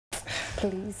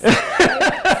Please. So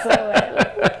well.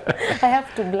 I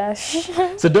have to blush.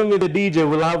 So Domi the DJ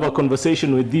will have a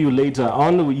conversation with you later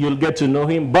on. You'll get to know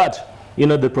him, but you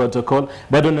know the protocol.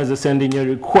 But don't as send in your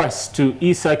request to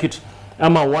Ecircuit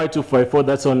ama Y254.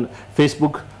 That's on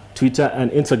Facebook, Twitter,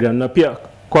 and Instagram. Na pia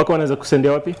kwako wanaweza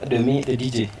kusendia wapi? Domi the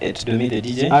DJ. At Domi the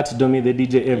DJ. At Domi the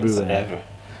DJ everywhere.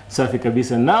 Safi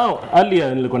kabisa. Now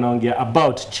earlier nilikuwa naongea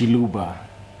about Chiloba.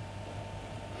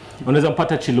 Unaweza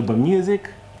mpata Chiloba music,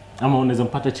 ama unaweza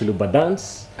mpata Chiloba dance,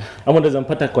 ama unaweza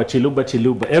mpata kwa Chiloba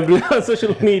everywhere on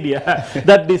social media.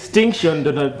 That distinction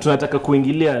tunataka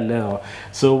kuingilia leo.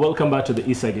 So welcome back to the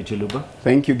Ecircuit, Chiloba.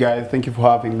 Thank you guys. Thank you for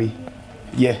having me.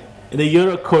 Yeah.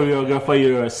 You're a choreographer,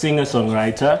 you're a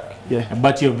singer-songwriter. Yeah.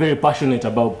 But you're very passionate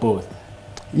about both.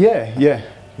 Yeah. Yeah.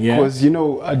 Because you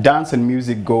know, dance and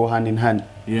music go hand in hand.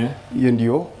 Yeah.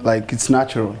 Like it's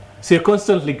natural. So you're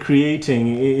constantly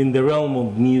creating in the realm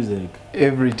of music.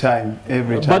 Every time.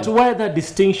 But why that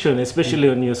distinction, especially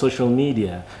on your social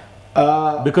media?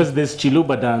 Because there's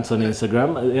Chiloba dance on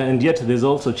Instagram, and yet there's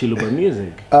also Chiloba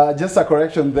music. Just a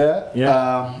correction there.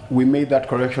 Yeah. We made that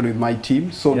correction with my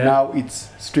team, so now it's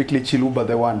strictly Chiloba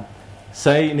the one.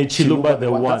 Say ni Chiloba the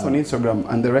one. That's on Instagram,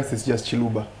 and the rest is just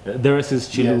Chiloba. The rest is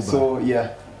Chiloba. Yeah, so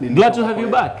yeah. Glad to have you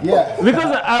back. Yeah.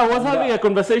 Because I was having a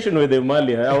conversation with him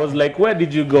earlier. I was like, where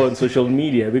did you go on social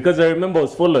media? Because I remember I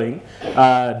was following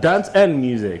dance and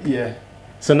music. Yeah.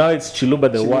 So now it's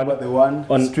Chiloba the one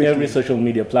on strictly. Every social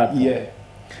media platform.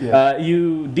 Yeah.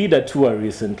 You did a tour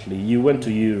recently. You went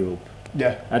to Europe.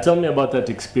 Yeah. Tell me about that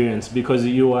experience, because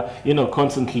you were,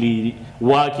 constantly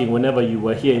working. Whenever you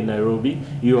were here in Nairobi,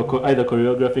 you were either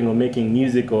choreographing or making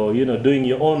music, or doing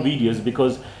your own videos,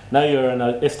 because now you're an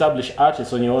established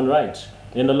artist on your own right.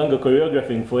 You're no longer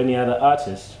choreographing for any other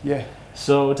artist. Yeah.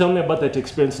 So tell me about that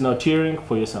experience now, touring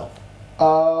for yourself.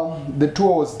 The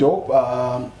tour was dope,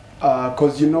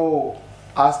 because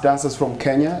us dancers from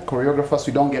Kenya, choreographers,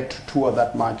 we don't get to tour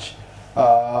that much,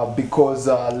 because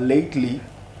lately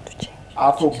the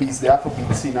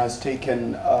Afrobeat scene has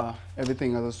taken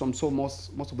everything as a storm. So most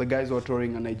of the guys who are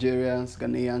touring are Nigerians,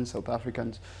 Ghanaians, South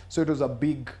Africans. So it was a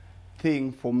big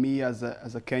thing for me as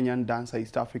a Kenyan dancer,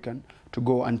 East African, to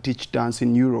go and teach dance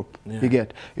in Europe. Yeah. You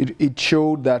get it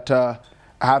showed that I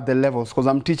have the levels, because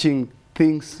I'm teaching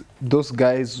things those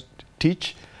guys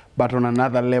teach, but on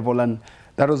another level, and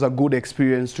that was a good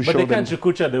experience to show them. But they can't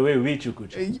chukucha the way we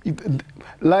chukucha.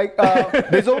 Like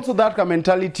there's also that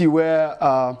mentality where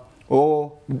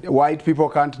white people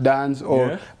can't dance,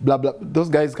 or blah blah. Those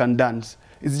guys can dance.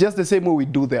 It's just the same way we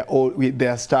do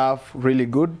their stuff really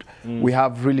good. We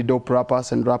have really dope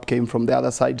rappers, and rap came from the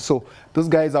other side. So those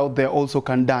guys out there also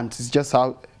can dance. It's just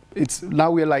how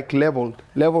now we're like level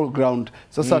ground.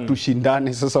 Sasa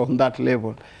tushindane sasa on that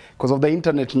level. Because of the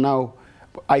internet now,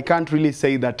 I can't really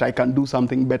say that I can do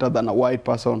something better than a white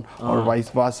person or vice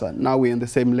versa. Now we're in the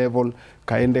same level.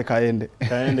 Kaende.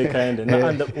 Now,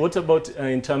 and what about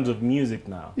in terms of music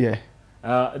now? Yeah.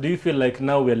 Do you feel like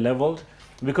now we're leveled?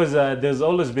 Because there's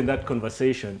always been that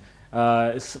conversation.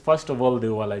 First of all, they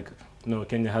were like, no,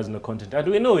 Kenya has no content. And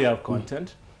we know we have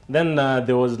content. Then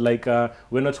there was like,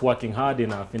 we're not working hard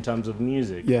enough in terms of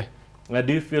music. Yeah.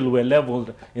 Do you feel we're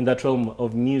leveled in that realm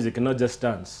of music and not just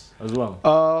dance as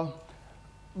well?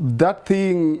 That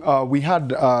thing, we had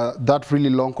that really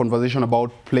long conversation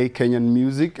about play Kenyan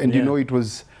music, and it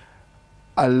was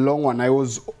a long one. I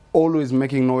was always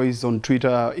making noise on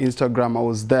Twitter, Instagram, I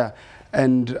was there.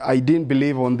 And I didn't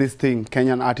believe on this thing,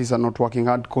 Kenyan artists are not working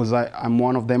hard, because I'm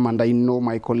one of them, and I know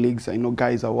my colleagues, I know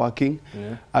guys are working.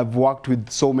 Yeah. I've worked with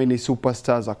so many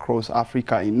superstars across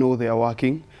Africa, I know they are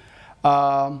working.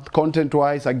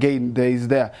 Content-wise, again,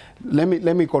 there. Let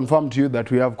me confirm to you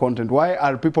that we have content. Why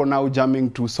are people now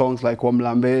jamming to songs like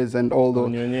Wamlambez and all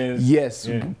those? Yes,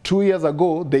 2 years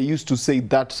ago, they used to say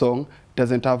that song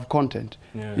doesn't have content.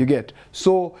 Yeah. You get?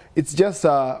 So it's just,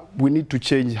 we need to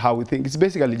change how we think. It's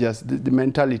basically just the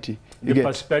mentality. The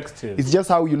perspective. It's just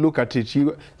how you look at it.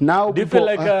 Now do you feel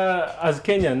like as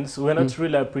Kenyans, we're not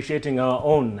really appreciating our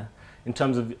own in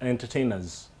terms of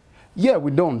entertainers? Yeah,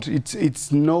 we don't.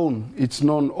 It's known. It's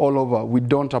known all over. We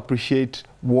don't appreciate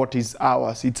what is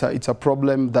ours. It's a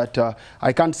problem that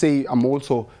I can't say I'm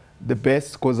also the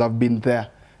best, because I've been there.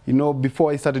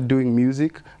 Before I started doing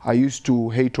music, I used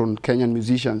to hate on Kenyan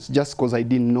musicians just because I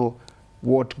didn't know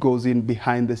what goes in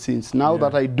behind the scenes. Now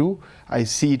that I do, I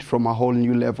see it from a whole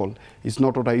new level. It's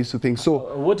not what I used to think.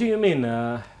 So, what do you mean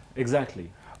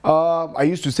exactly? I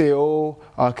used to say,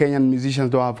 Kenyan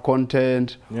musicians don't have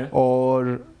content,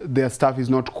 or their stuff is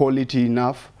not quality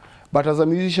enough. But as a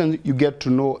musician, you get to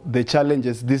know the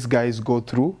challenges these guys go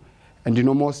through. And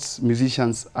most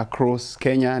musicians across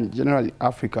Kenya and generally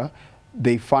Africa,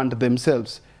 they fund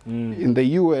themselves. In the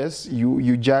US,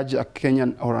 you judge a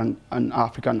Kenyan or an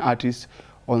African artist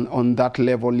on that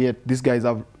level, yet these guys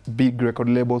have big record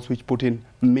labels which put in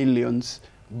millions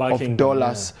of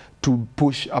dollars to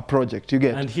push a project. You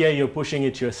get? And here you're pushing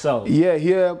it yourself. Yeah,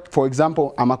 here, for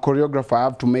example, I'm a choreographer. I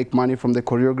have to make money from the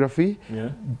choreography,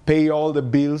 pay all the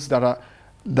bills that are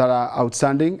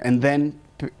outstanding, and then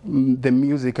the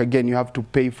music, again, you have to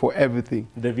pay for everything.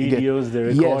 The videos, the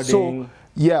recording.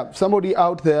 Yeah, so, somebody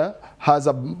out there has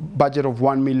a budget of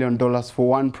 $1 million for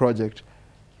one project.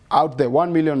 Out there,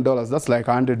 $1 million, that's like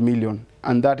 100 million.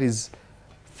 And that is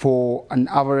for an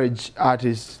average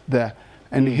artist there.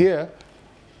 And here,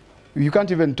 you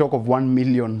can't even talk of 1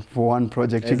 million for one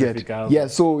project. You get? Yeah,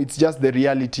 so it's just the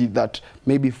reality that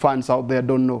maybe fans out there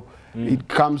don't know. It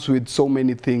comes with so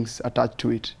many things attached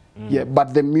to it. Yeah,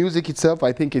 but the music itself,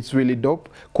 I think it's really dope.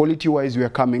 Quality-wise, we are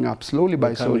coming up slowly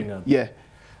by slowly. Yeah.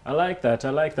 I like that.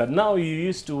 I like that. Now, you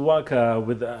used to work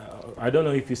with, I don't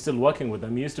know if you're still working with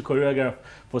them. You used to choreograph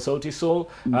for Sauti Sol.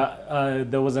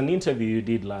 There was an interview you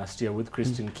did last year with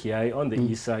Christian Kiai on the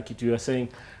Ecircuit. You were saying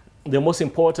the most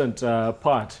important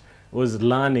part was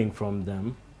learning from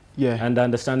them. And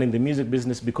understanding the music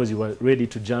business, because you were ready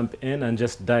to jump in and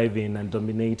just dive in and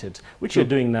dominate it, which you're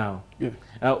doing now.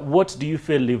 What do you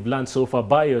feel you've learned so far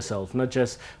by yourself, not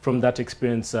just from that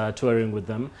experience touring with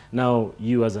them, now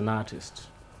you as an artist?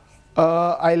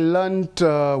 I learned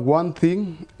one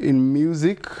thing in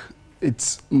music.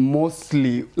 It's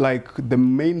mostly like the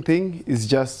main thing is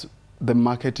just the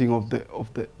marketing of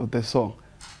the song.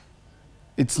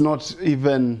 It's not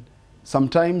even.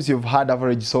 Sometimes you've had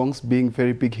average songs being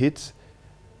very big hits.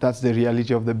 That's the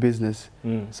reality of the business.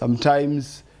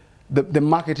 Sometimes the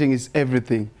marketing is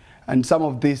everything. And some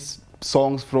of these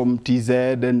songs from TZ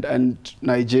and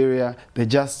Nigeria, they're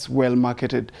just well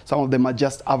marketed. Some of them are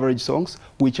just average songs,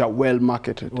 which are well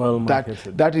marketed.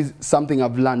 That is something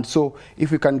I've learned. So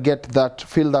if we can get that,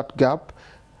 fill that gap,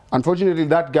 unfortunately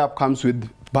that gap comes with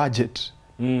budget.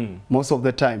 Most of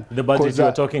the time. The budget you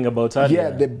were talking about earlier. Yeah,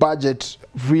 the budget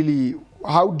really.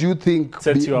 How do you think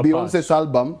Beyonce's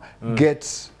album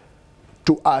gets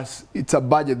to us? It's a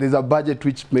budget. There's a budget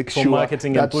which makes sure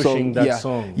marketing and pushing that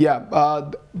song.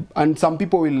 Yeah, and some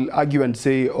people will argue and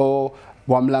say, oh,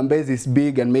 Wamlambez is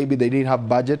big and maybe they didn't have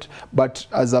budget. But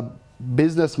as a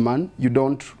businessman, you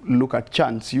don't look at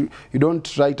chance. You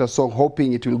don't write a song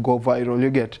hoping it will go viral. You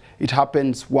get? It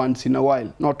happens once in a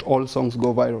while. Not all songs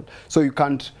go viral. So you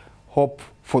can't hope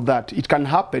for that. It can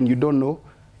happen. You don't know.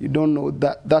 You don't know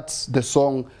that that's the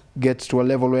song gets to a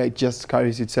level where it just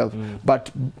carries itself. But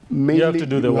mainly you have to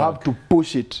do the work. Have to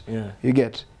push it. You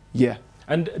get? Yeah.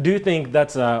 And do you think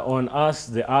that's on us,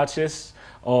 the artists,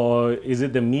 or is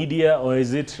it the media, or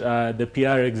is it the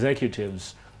PR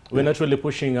executives? We're not really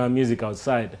pushing our music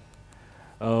outside.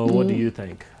 What do you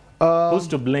think? Who's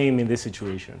to blame in this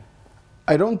situation?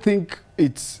 I don't think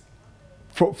it's...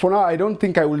 For now, I don't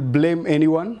think I will blame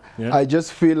anyone. I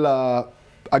just feel,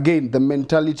 again, the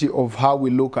mentality of how we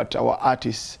look at our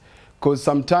artists. Because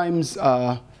sometimes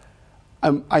I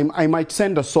might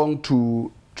send a song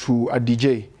to a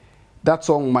DJ. That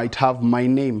song might have my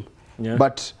name.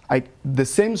 But the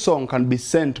same song can be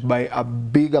sent by a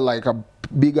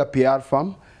bigger PR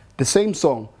firm. The same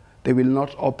song, they will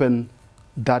not open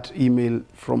that email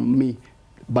from me,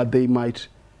 but they might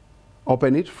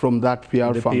open it from that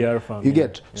PR firm. You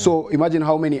get? So imagine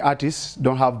how many artists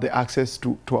don't have the access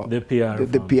to the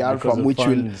PR firm which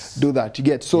will do that. You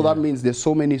get? So that means there's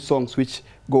so many songs which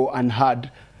go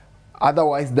unheard.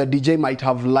 Otherwise, the DJ might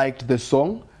have liked the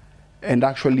song, and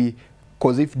actually,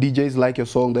 because if DJs like your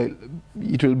song,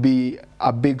 it will be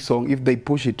a big song. If they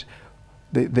push it,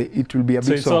 it will be a big song.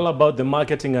 So it's all about the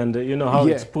marketing and you know how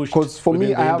it's pushed. Because for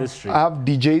me, I have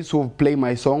DJs who play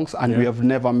my songs and we have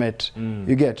never met.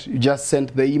 You get? You just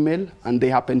sent the email and they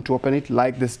happen to open it,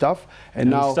 like the stuff, and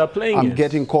now I'm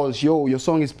getting calls. Yo, your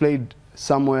song is played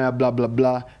somewhere, blah blah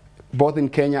blah, both in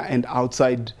Kenya and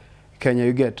outside Kenya.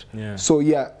 You get? So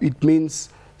yeah, it means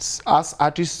us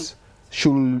artists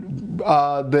should,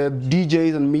 the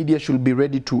DJs and media should be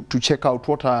ready to check out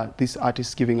what are these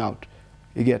artists giving out.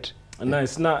 You get?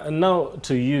 Nice. Now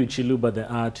to you, Chiloba, the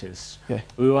artist.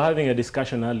 We were having a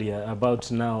discussion earlier about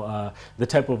now the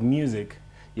type of music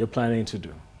you're planning to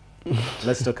do.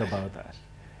 Let's talk about that.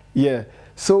 Yeah.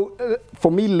 So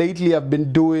for me lately, I've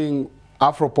been doing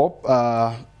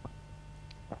Afropop,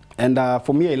 and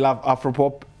for me, I love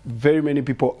Afropop. Very many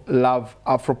people love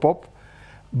Afropop,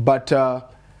 but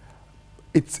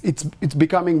it's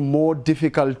becoming more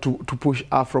difficult to push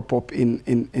Afropop in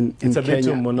it's a Kenya. Bit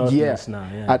too monotonous now.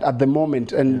 At the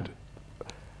moment, and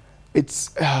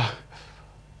it's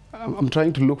I'm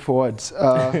trying to look for words.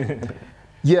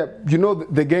 Yeah, you know,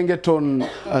 the Gengeton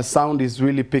sound is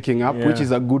really picking up, which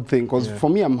is a good thing. Because for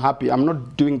me, I'm happy. I'm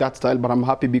not doing that style, but I'm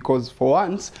happy because for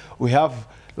once, we have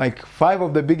like 5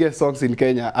 of the biggest songs in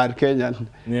Kenya are Kenyan.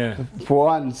 Yeah. For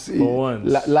once.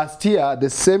 Last year, the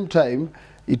same time,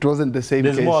 it wasn't the same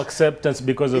There's case. more acceptance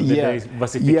because of the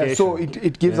diversification. Yeah, so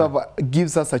it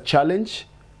gives us a challenge.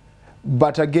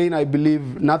 But again, I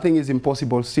believe nothing is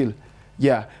impossible still.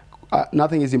 Yeah,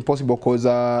 nothing is impossible because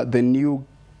the new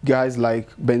guys like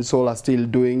Ben Sol are still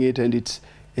doing it, and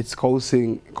it's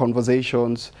causing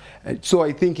conversations. So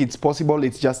I think it's possible,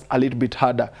 it's just a little bit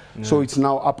harder. So it's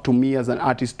now up to me as an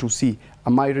artist to see,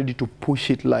 am I ready to push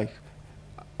it like,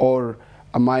 or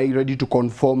am I ready to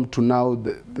conform to now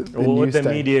the new what the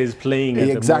style? media is playing at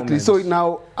Exactly. the moment. So it's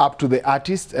now up to the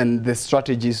artist and the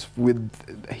strategies with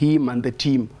him and the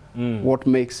team, what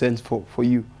makes sense for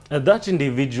you. That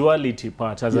individuality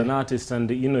part as an artist, and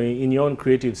you know, in your own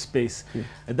creative space,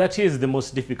 that is the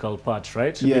most difficult part,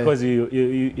 right? Because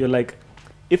you're like,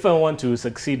 if I want to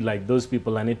succeed like those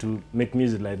people, I need to make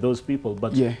music like those people,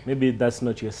 but maybe that's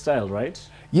not your style, right?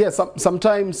 Yeah,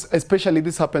 sometimes, especially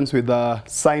this happens with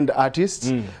signed artists.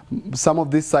 Some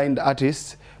of these signed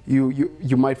artists,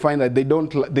 you might find that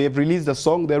they've released a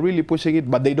song, they're really pushing it,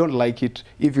 but they don't like it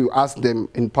if you ask them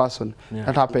in person.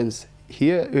 That happens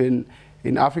here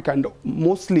in Africa and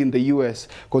mostly in the US,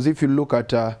 because if you look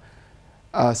at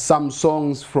some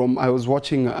songs from, I was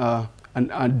watching a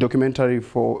documentary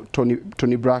for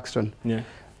Toni Braxton.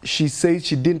 She says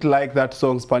she didn't like that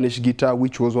song Spanish Guitar,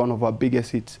 which was one of her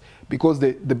biggest hits, because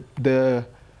the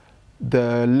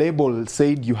label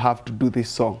said you have to do this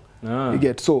song. You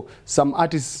get, so some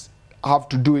artists have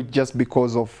to do it just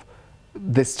because of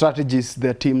the strategies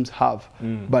their teams have.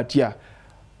 But yeah,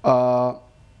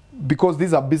 because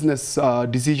these are business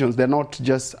decisions, they're not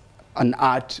just an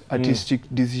artistic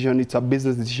decision, it's a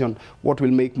business decision, what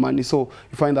will make money. So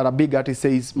you find that a big artist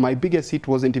says, my biggest hit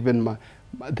wasn't even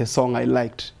the song I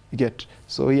liked, you get.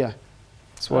 So yeah,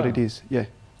 that's what it is, yeah.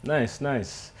 Nice,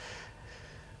 nice.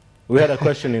 We had a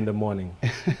question in the morning.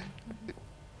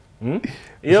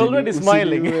 You're already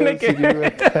smiling.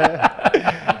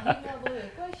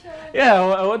 Yeah,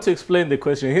 I want to explain the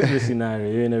question. Here's the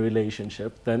scenario. You're in a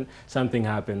relationship, then something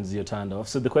happens, you're turned off.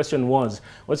 So the question was,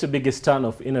 what's your biggest turn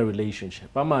off in a relationship?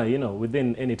 You know,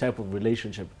 within any type of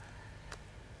relationship.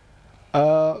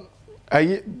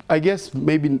 I guess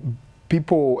maybe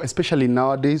people, especially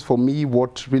nowadays, for me,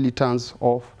 what really turns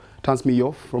me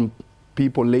off from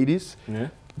people, ladies,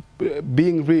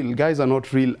 being real. Guys are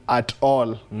not real at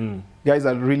all. Guys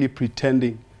are really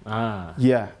pretending.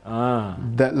 Yeah.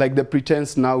 Like the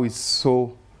pretense now is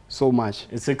so much.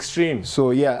 It's extreme. So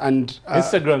yeah, and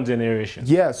Instagram generation.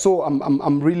 Yeah, so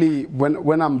I'm really,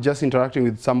 when I'm just interacting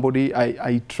with somebody,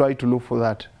 I try to look for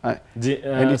that. And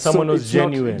it's someone who's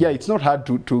genuine. Yeah, it's not hard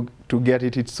to get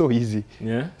it. It's so easy.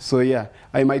 Yeah. So yeah,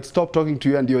 I might stop talking to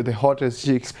you and you're the hottest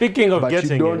chick. Speaking of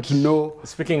getting it, you don't know.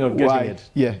 Speaking of getting it.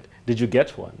 Yeah. Did you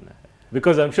get one?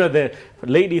 Because I'm sure the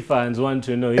lady fans want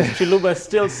to know, is Chiloba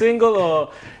still single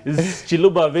or is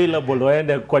Chiloba available? Or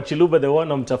ende kwa Chiloba the one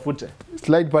mtafute?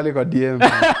 Slide pale kwa DM.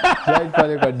 Slide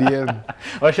pale kwa DM.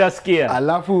 Washasikia.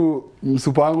 Alafu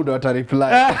msupa wangu ndo atareply.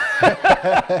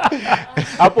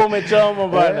 Hapo umechoma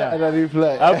bana.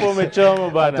 Atareply. Hapo umechoma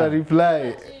bana.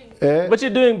 Atareply. But you're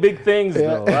doing big things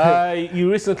though.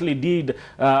 You recently did,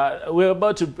 we're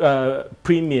about to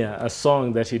premiere a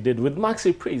song that you did with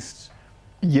Maxi Priest.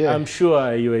 Yeah. I'm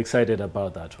sure you're excited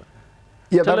about that one.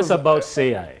 Yeah, Tell us about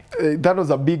Say I. That was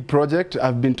a big project.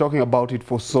 I've been talking about it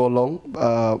for so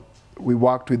long. We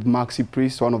worked with Maxi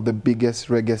Priest, one of the biggest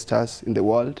reggae stars in the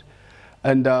world.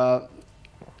 And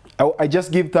I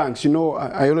just give thanks. You know,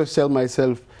 I always tell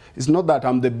myself, it's not that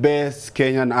I'm the best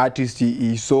Kenyan artist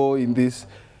he saw in this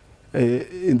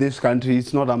country.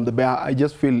 It's not I'm the best. I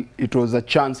just feel it was a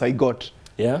chance I got.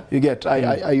 Yeah? You get,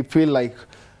 I feel like,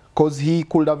 because he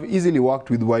could have easily worked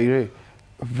with Y254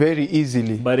 very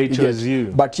easily. But it chose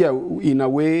you. But yeah, in a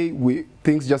way,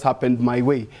 things just happened my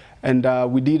way. And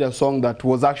we did a song that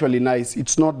was actually nice.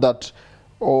 It's not that,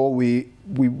 the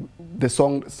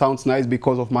song sounds nice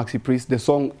because of Maxi Priest. The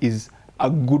song is a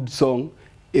good song,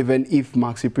 even if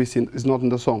Maxi Priest is not in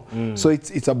the song. So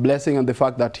it's a blessing, and the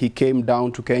fact that he came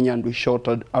down to Kenya and we shot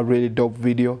a really dope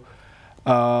video.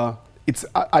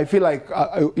 I feel like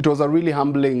it was a really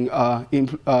humbling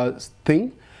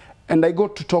thing, and I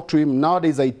got to talk to him.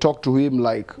 Nowadays, I talk to him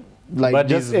like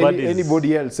just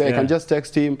anybody else. I can just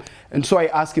text him, and so I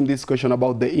asked him this question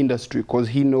about the industry, because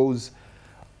he knows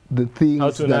the things.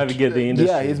 How to navigate the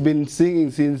industry. Yeah, he's been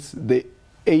singing since the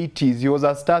 80s. He was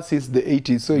a star since the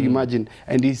 80s, so imagine,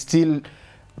 and he's still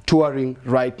touring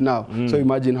right now. So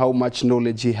imagine how much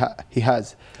knowledge he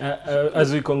has.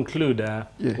 As we conclude,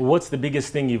 what's the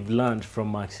biggest thing you've learned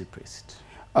from Maxi Priest?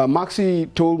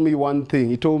 Maxi told me one thing.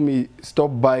 He told me, stop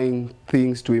buying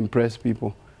things to impress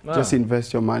people. Just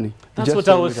invest your money. That's what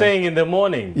I was saying in the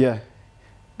morning. Yeah.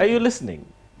 Are you listening?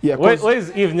 Yeah. Where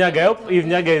is Eve Nyaga? I hope Eve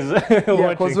Nyaga is yeah,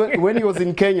 because when he was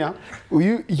in Kenya,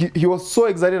 he was so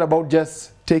excited about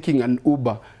just taking an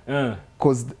Uber.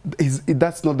 Because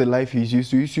that's not the life he's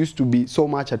used to. He used to be so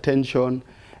much attention,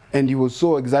 and he was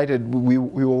so excited. We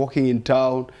were walking in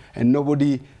town, and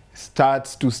nobody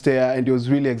starts to stare, and he was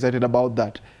really excited about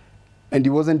that. And he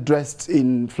wasn't dressed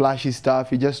in flashy stuff.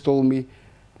 He just told me,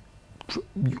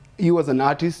 you as an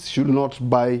artist should not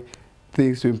buy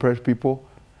things to impress people.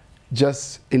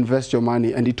 Just invest your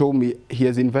money. And he told me he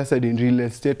has invested in real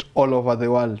estate all over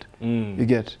the world. You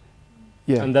get?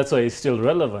 Yeah. And that's why he's still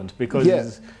relevant,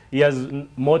 because he has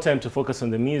more time to focus on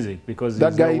the music, because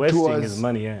that he's guy not wasting his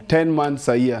money. 10 months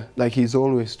a year. Like, he's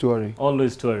always touring.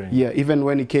 Always touring. Yeah, even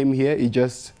when he came here, he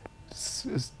just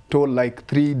told like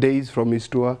 3 days from his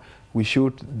tour, we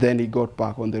shoot, then he got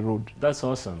back on the road. That's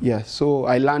awesome. Yeah, so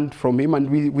I learned from him, and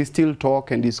we still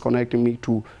talk, and he's connecting me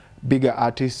to bigger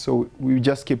artists, so we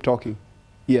just keep talking.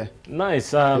 Yeah.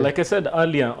 Nice. Like I said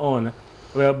earlier on,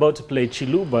 we're about to play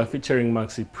Chiloba featuring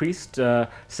Maxi Priest,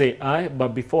 Say I, but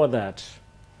before that,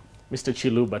 Mr.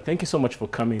 Chiloba, thank you so much for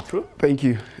coming through. Thank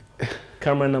you.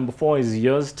 Camera number 4 is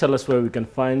yours. Tell us where we can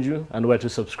find you and where to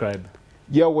subscribe.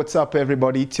 Yo, what's up,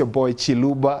 everybody? It's your boy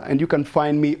Chiloba, and you can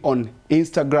find me on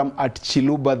Instagram at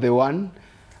Chiloba1.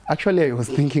 Actually, I was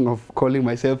thinking of calling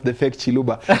myself the fake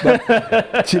Chiloba, but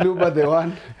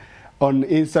Chiloba1 on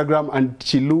Instagram and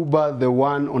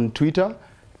Chiloba1 on Twitter,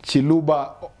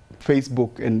 Chiloba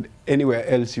Facebook, and anywhere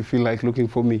else you feel like looking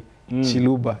for me.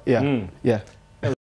 Chiloba, yeah.